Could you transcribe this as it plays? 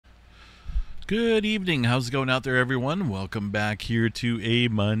Good evening. How's it going out there, everyone? Welcome back here to a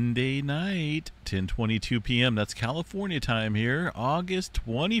Monday night, 10:22 p.m. That's California time here, August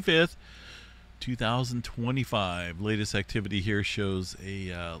 25th, 2025. Latest activity here shows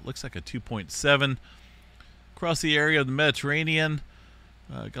looks like a 2.7 across the area of the Mediterranean.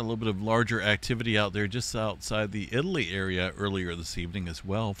 Got a little bit of larger activity out there just outside the Italy area earlier this evening as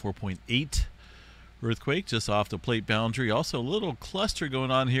well, 4.8. Earthquake just off the plate boundary. Also a little cluster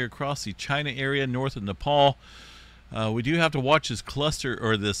going on here across the China area north of Nepal. We do have to watch this cluster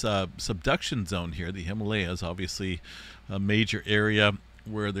or this subduction zone here. The Himalayas, obviously a major area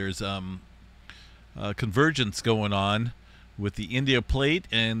where there's convergence going on with the India plate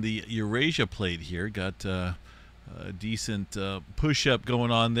and the Eurasia plate here. Got a decent push-up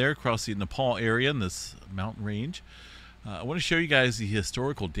going on there across the Nepal area in this mountain range. I want to show you guys the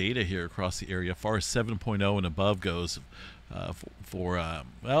historical data here across the area, as far as 7.0 and above goes,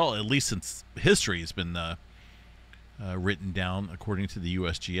 well, at least since history has been written down according to the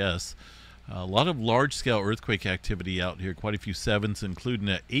USGS. A lot of large-scale earthquake activity out here, quite a few sevens, including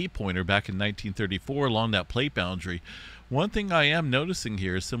an 8-pointer back in 1934 along that plate boundary. One thing I am noticing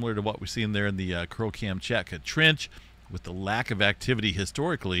here is similar to what we're seeing there in the Kuril-Kamchatka Trench, with the lack of activity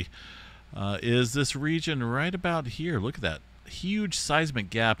historically, is this region right about here. Look at that huge seismic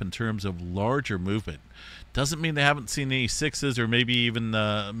gap in terms of larger movement. Doesn't mean they haven't seen any sixes or maybe even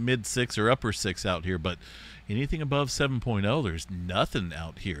mid six or upper six out here, but anything above 7.0, there's nothing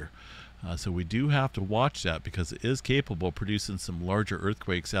out here. So we do have to watch that because it is capable of producing some larger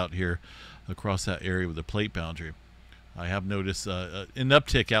earthquakes out here across that area with the plate boundary. I have noticed an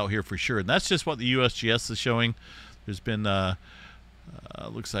uptick out here for sure, and that's just what the USGS is showing. There's been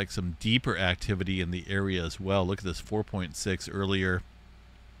looks like some deeper activity in the area as well. Look at this 4.6 earlier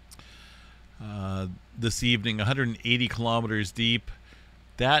this evening, 180 kilometers deep.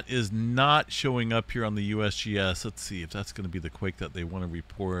 That is not showing up here on the USGS. Let's see if that's going to be the quake that they want to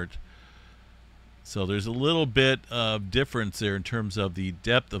report. So there's a little bit of difference there in terms of the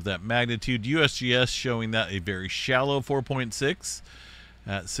depth of that magnitude. USGS showing that a very shallow 4.6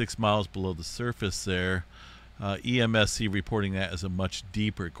 at 6 miles below the surface there. EMSC reporting that as a much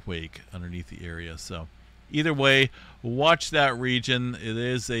deeper quake underneath the area. So either way, watch that region. It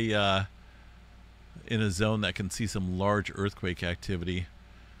is in a zone that can see some large earthquake activity.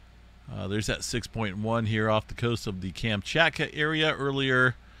 There's that 6.1 here off the coast of the Kamchatka area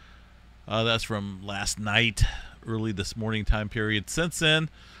earlier. That's from last night, early this morning time period. Since then,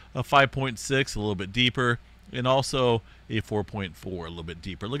 a 5.6, a little bit deeper, and also a 4.4, a little bit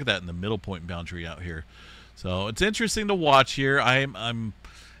deeper. Look at that in the middle point boundary out here. So it's interesting to watch here. I'm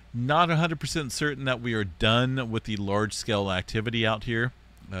not 100% certain that we are done with the large-scale activity out here.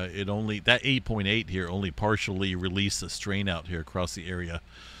 That 8.8 here only partially released the strain out here across the area.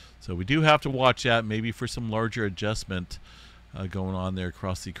 So we do have to watch that, maybe for some larger adjustment going on there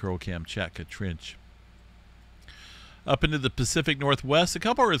across the Kuril-Kamchatka Trench. Up into the Pacific Northwest, a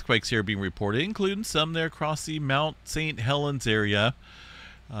couple earthquakes here being reported, including some there across the Mount St. Helens area.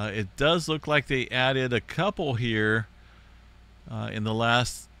 It does look like they added a couple here in the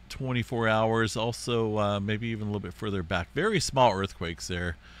last 24 hours. Also, maybe even a little bit further back. Very small earthquakes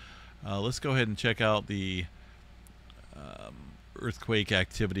there. Let's go ahead and check out the earthquake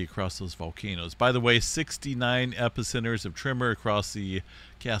activity across those volcanoes. By the way, 69 epicenters of tremor across the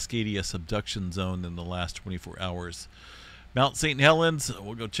Cascadia subduction zone in the last 24 hours. Mount St. Helens,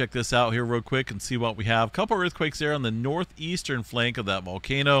 we'll go check this out here real quick and see what we have. A couple earthquakes there on the northeastern flank of that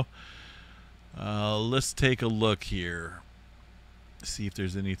volcano. Let's take a look here. See if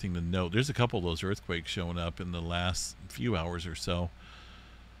there's anything to note. There's a couple of those earthquakes showing up in the last few hours or so.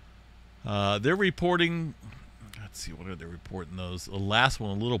 They're reporting, let's see, what are they reporting those? The last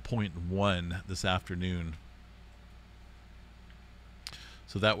one, a little 0.1 this afternoon.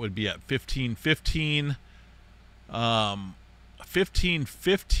 So that would be at 15:15.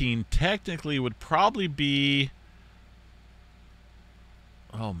 15:15 technically would probably be,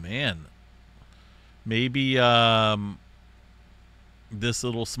 oh man, maybe this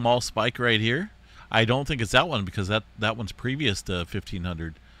little small spike right here. I don't think it's that one because that one's previous to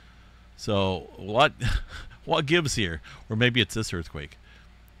 1500. So what gives here? Or maybe it's this earthquake.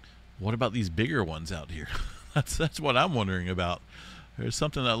 What about these bigger ones out here? That's what I'm wondering about. There's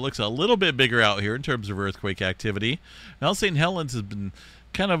something that looks a little bit bigger out here in terms of earthquake activity. Mount St. Helens has been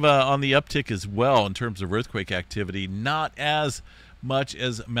kind of on the uptick as well in terms of earthquake activity. Not as much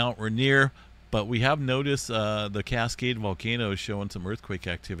as Mount Rainier, but we have noticed the Cascade volcano is showing some earthquake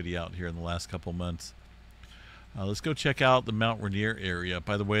activity out here in the last couple months. Let's go check out the Mount Rainier area.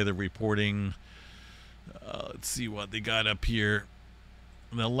 By the way, they're reporting, let's see what they got up here.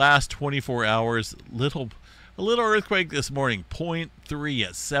 In the last 24 hours, a little earthquake this morning, 0.3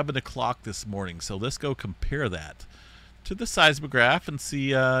 at 7 o'clock this morning. So let's go compare that to the seismograph and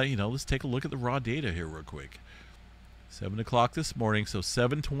see, let's take a look at the raw data here real quick. 7 o'clock this morning, so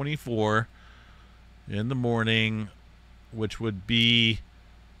 7:24 in the morning, which would be,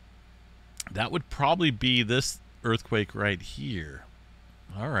 that would probably be this earthquake right here.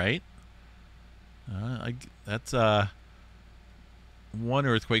 All right. That's one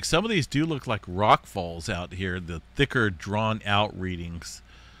earthquake. Some of these do look like rock falls out here, the thicker drawn out readings.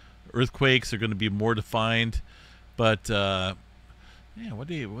 Earthquakes are going to be more defined, but yeah, what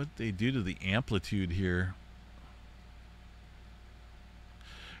they do to the amplitude here?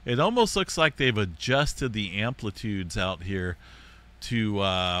 It almost looks like they've adjusted the amplitudes out here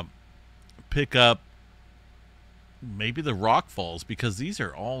to pick up maybe the rock falls, because these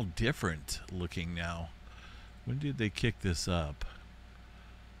are all different looking now. When did they kick this up?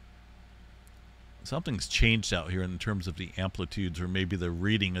 Something's changed out here in terms of the amplitudes, or maybe the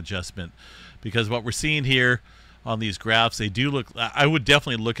reading adjustment, because what we're seeing here on these graphs, they do look, I would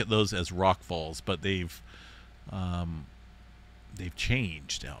definitely look at those as rock falls, but they've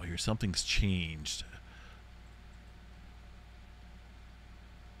changed out here. Something's changed.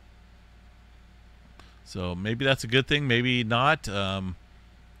 So maybe that's a good thing, maybe not.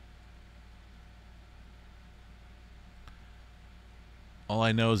 All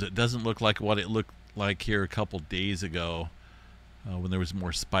I know is it doesn't look like what it looked like here a couple days ago when there was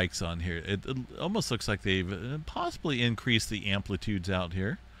more spikes on here. It almost looks like they've possibly increased the amplitudes out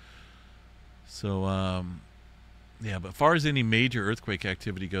here. So, yeah, but as far as any major earthquake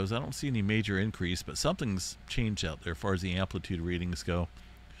activity goes, I don't see any major increase, but something's changed out there as far as the amplitude readings go.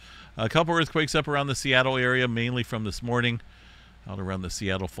 A couple earthquakes up around the Seattle area, mainly from this morning, out around the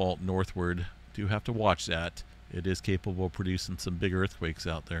Seattle fault northward. Do have to watch that. It is capable of producing some big earthquakes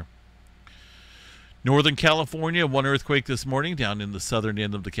out there. Northern California, one earthquake this morning down in the southern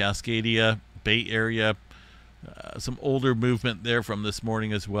end of the Cascadia Bay Area. Some older movement there from this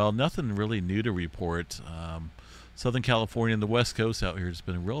morning as well. Nothing really new to report. Southern California and the West Coast out here has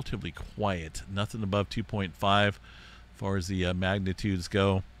been relatively quiet. Nothing above 2.5 as far as the magnitudes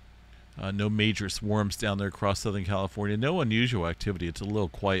go. No major swarms down there across Southern California. No unusual activity. It's a little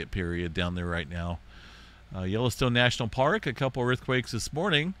quiet period down there right now. Yellowstone National Park, a couple earthquakes this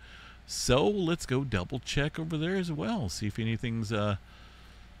morning. So let's go double check over there as well. See if anything's of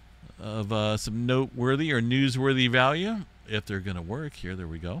some noteworthy or newsworthy value. If they're going to work here. There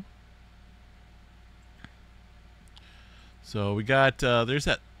we go. So we got, there's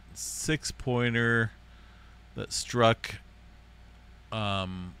that 6-pointer that struck.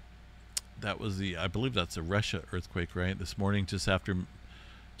 That was the, I believe that's a Russia earthquake, right? This morning, just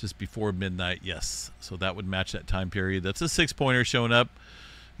before midnight. Yes. So that would match that time period. That's a 6-pointer showing up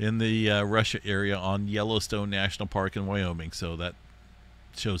in the Russia area on Yellowstone National Park in Wyoming. So that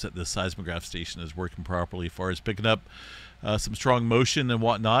shows that the seismograph station is working properly as far as picking up some strong motion and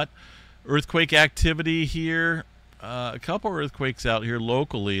whatnot. Earthquake activity here. A couple earthquakes out here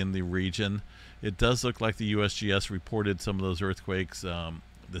locally in the region. It does look like the USGS reported some of those earthquakes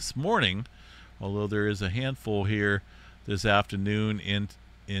this morning, although there is a handful here this afternoon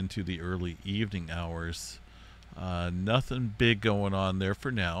into the early evening hours. Nothing big going on there for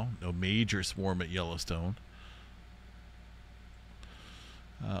now. No major swarm at Yellowstone.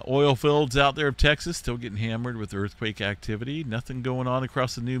 Oil fields out there of Texas still getting hammered with earthquake activity. Nothing going on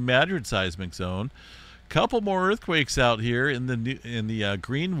across the New Madrid seismic zone. Couple more earthquakes out here in the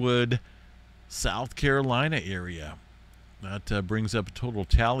Greenwood, South Carolina area. That brings up a total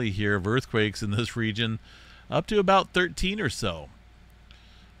tally here of earthquakes in this region up to about 13 or so.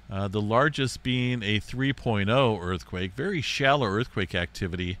 The largest being a 3.0 earthquake, very shallow earthquake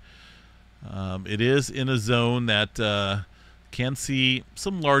activity. It is in a zone that can see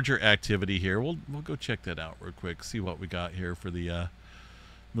some larger activity here. We'll go check that out real quick, see what we got here for the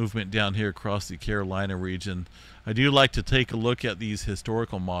movement down here across the Carolina region. I do like to take a look at these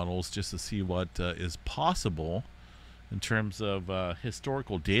historical models just to see what is possible in terms of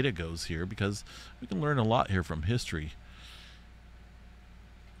historical data goes here, because we can learn a lot here from history.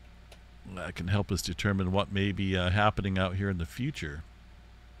 That can help us determine what may be happening out here in the future.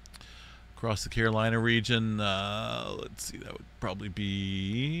 Across the Carolina region, let's see, that would probably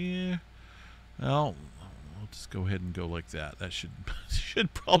be, well, I'll just go ahead and go like that. That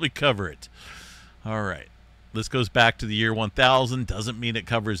should probably cover it. All right. This goes back to the year 1000. Doesn't mean it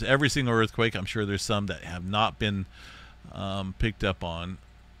covers every single earthquake. I'm sure there's some that have not been picked up on.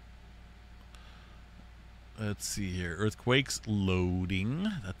 Let's see here. Earthquakes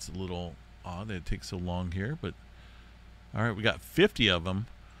loading. That's a little odd that it takes so long here, but All right, we got 50 of them.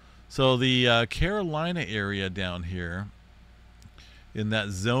 So the Carolina area down here, in that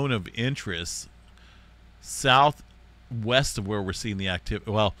zone of interest, southwest of where we're seeing the activity.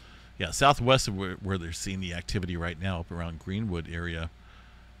 Well, yeah, southwest of where they're seeing the activity right now, up around Greenwood area,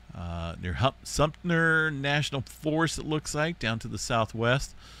 near Sumter National Forest, it looks like, down to the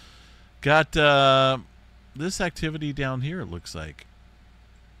southwest. Got this activity down here, it looks like.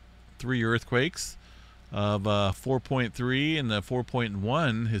 3 earthquakes of 4.3 and the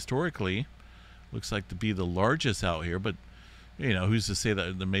 4.1 historically. Looks like to be the largest out here, but you know, who's to say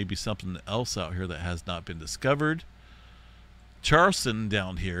that there may be something else out here that has not been discovered. Charleston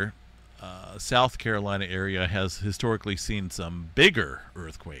down here, South Carolina area, has historically seen some bigger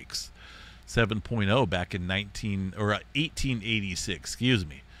earthquakes. 7.0 back in 1886, excuse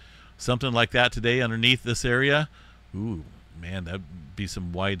me. Something like that today underneath this area. Ooh, man, that'd be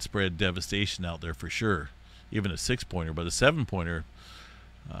some widespread devastation out there for sure. Even a 6-pointer, but a 7-pointer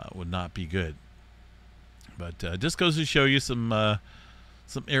would not be good. But just goes to show you some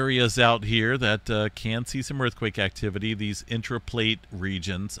areas out here that can see some earthquake activity. These intraplate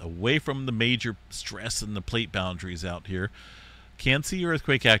regions, away from the major stress and the plate boundaries out here, can see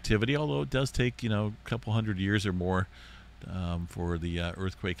earthquake activity. Although it does take, you know, a couple hundred years or more for the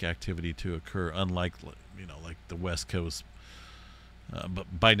earthquake activity to occur. Unlike, you know, like the West Coast.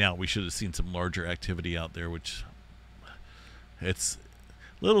 But by now we should have seen some larger activity out there, which it's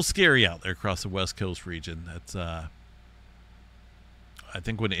a little scary out there across the West Coast region. That's I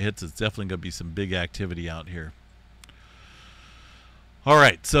think when it hits, it's definitely going to be some big activity out here. All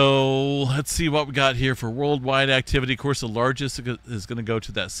right, so let's see what we got here for worldwide activity. Of course, the largest is going to go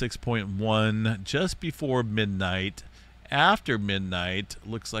to that 6.1 just before midnight. After midnight,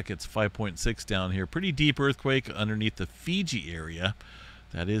 looks like it's 5.6 down here. Pretty deep earthquake underneath the Fiji area.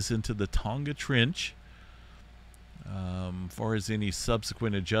 That is into the Tonga Trench. As far as any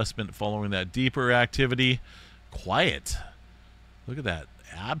subsequent adjustment following that deeper activity, quiet. Look at that.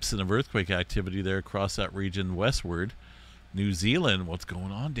 Absent of earthquake activity there across that region westward. New Zealand, what's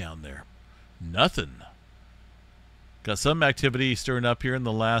going on down there? Nothing. Got some activity stirring up here in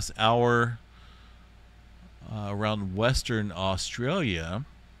the last hour around Western Australia.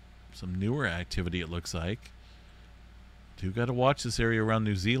 Some newer activity, it looks like. Do got to watch this area around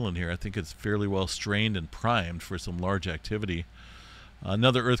New Zealand here. I think it's fairly well strained and primed for some large activity.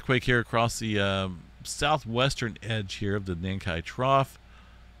 Another earthquake here across the southwestern edge here of the Nankai Trough.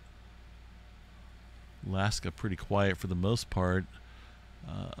 Alaska pretty quiet for the most part.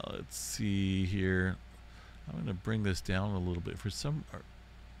 Let's see here. I'm going to bring this down a little bit. For some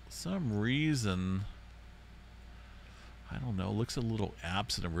reason, I don't know, looks a little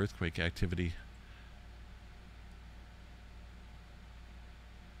absent of earthquake activity.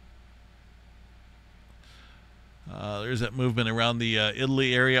 There's that movement around the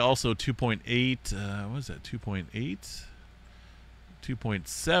Italy area, also 2.8. What is that, 2.8?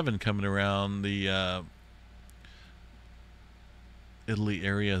 2.7 coming around the Italy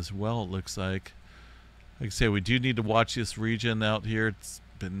area as well, it looks like. Like I say, we do need to watch this region out here. It's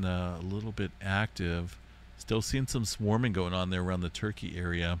been a little bit active. Still seeing some swarming going on there around the Turkey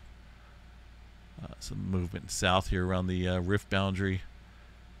area. Some movement south here around the rift boundary.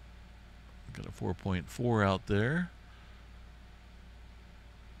 Got a 4.4 out there.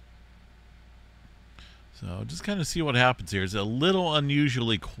 So just kind of see what happens here. It's a little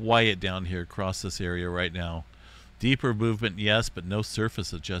unusually quiet down here across this area right now. Deeper movement, yes, but no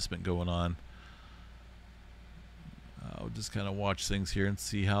surface adjustment going on. I'll just kind of watch things here and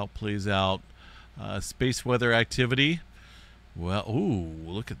see how it plays out. Space weather activity. Well, ooh,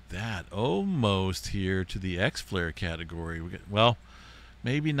 look at that. Almost here to the X-flare category. Well,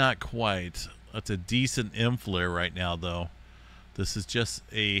 maybe not quite. That's a decent M-flare right now, though. This is just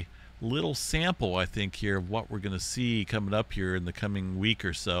a little sample, I think, here of what we're going to see coming up here in the coming week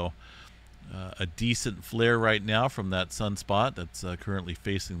or so. A decent flare right now from that sunspot that's currently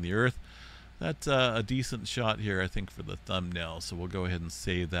facing the Earth. That's a decent shot here, I think, for the thumbnail. So we'll go ahead and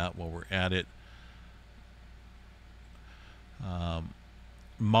save that while we're at it.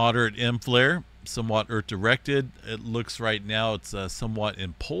 Moderate M flare, somewhat Earth directed. It looks right now it's somewhat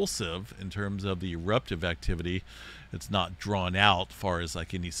impulsive in terms of the eruptive activity. It's not drawn out far as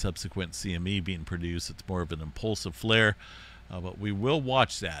like any subsequent CME being produced. It's more of an impulsive flare. But we will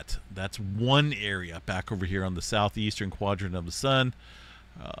watch that. That's one area back over here on the southeastern quadrant of the sun.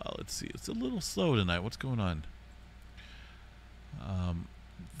 Let's see. It's a little slow tonight. What's going on?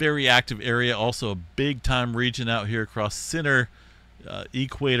 Very active area. Also a big time region out here across center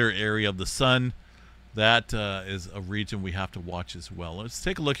equator area of the sun. That is a region we have to watch as well. Let's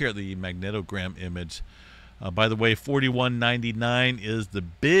take a look here at the magnetogram image. By the way, 4199 is the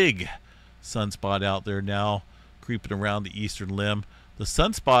big sunspot out there now, creeping around the eastern limb. The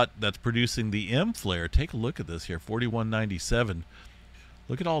sunspot that's producing the M flare, take a look at this here, 4197.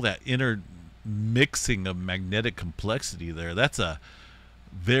 Look at all that intermixing of magnetic complexity there. That's a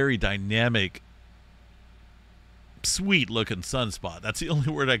very dynamic, sweet looking sunspot. That's the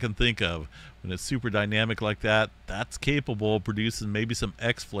only word I can think of. When it's super dynamic like that, that's capable of producing maybe some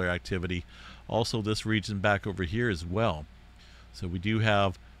X flare activity. Also this region back over here as well. So we do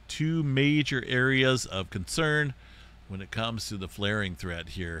have two major areas of concern when it comes to the flaring threat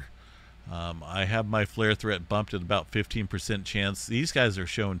here. I have my flare threat bumped at about 15% chance. These guys are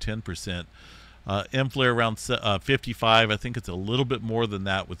showing 10%. M flare around 55. I think it's a little bit more than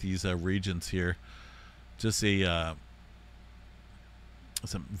that with these regions here. Just some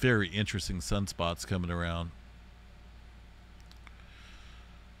very interesting sunspots coming around.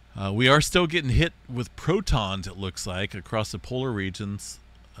 We are still getting hit with protons, it looks like, across the polar regions,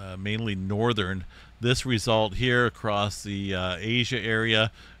 mainly northern. This result here across the Asia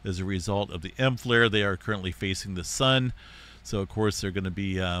area is a result of the M flare. They are currently facing the sun, so of course they're going to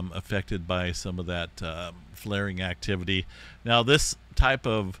be affected by some of that flaring activity. Now this type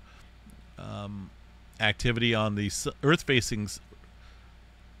of activity on the earth-facing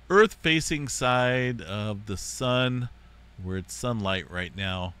side of the sun, where it's sunlight right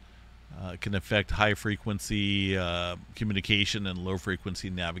now, can affect high frequency communication and low frequency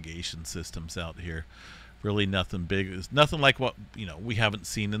navigation systems out here. Really nothing big. It's nothing like what we haven't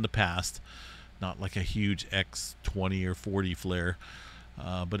seen in the past. Not like a huge X20 or 40 flare,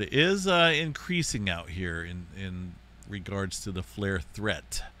 but it is increasing out here in regards to the flare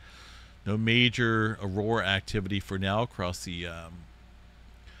threat. No major aurora activity for now across the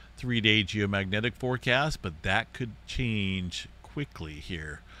 3-day geomagnetic forecast, but that could change quickly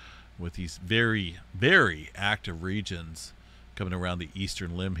here with these very, very active regions coming around the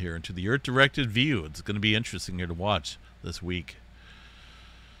eastern limb here into the Earth-directed view. It's going to be interesting here to watch this week.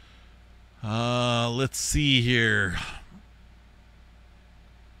 Let's see here.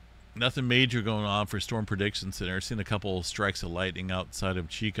 Nothing major going on for Storm Prediction Center. Seen a couple strikes of lightning outside of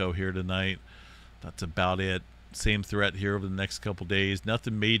Chico here tonight. That's about it. Same threat here over the next couple days.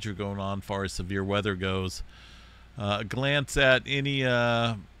 Nothing major going on as far as severe weather goes. A glance at any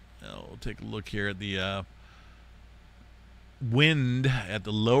we'll take a look here at the wind at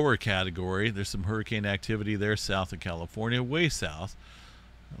the lower category. There's some hurricane activity there south of California, way south.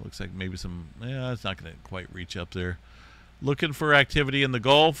 It looks like maybe some, it's not going to quite reach up there. Looking for activity in the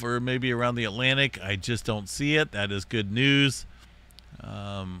Gulf or maybe around the Atlantic. I just don't see it. That is good news.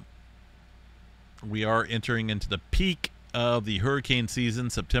 We are entering into the peak of the hurricane season.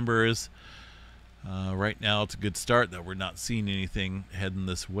 September is. Right now it's a good start that we're not seeing anything heading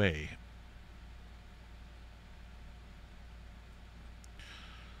this way.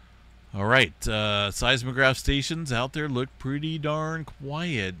 All right, seismograph stations out there look pretty darn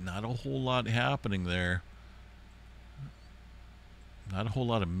quiet. Not a whole lot happening there. Not a whole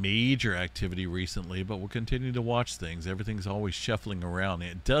lot of major activity recently, but we'll continue to watch things. Everything's always shuffling around.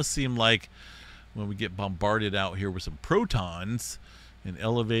 It does seem like when we get bombarded out here with some protons and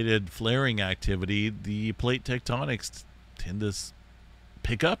elevated flaring activity, the plate tectonics tend to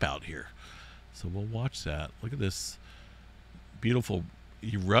pick up out here. So we'll watch that. Look at this beautiful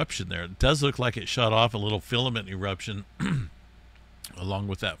eruption there. It does look like it shot off a little filament eruption along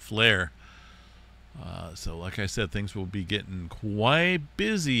with that flare. So like I said, things will be getting quite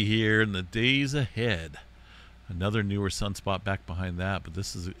busy here in the days ahead. Another newer sunspot back behind that, but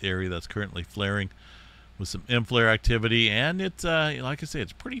this is an area that's currently flaring with some M flare activity, and it's like I say,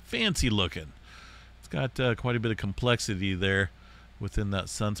 it's pretty fancy looking. It's got quite a bit of complexity there within that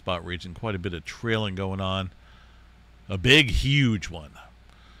sunspot region, quite a bit of trailing going on. A big, huge one.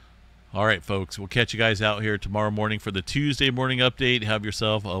 All right, folks, we'll catch you guys out here tomorrow morning for the Tuesday morning update. Have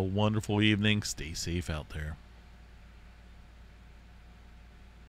yourself a wonderful evening. Stay safe out there.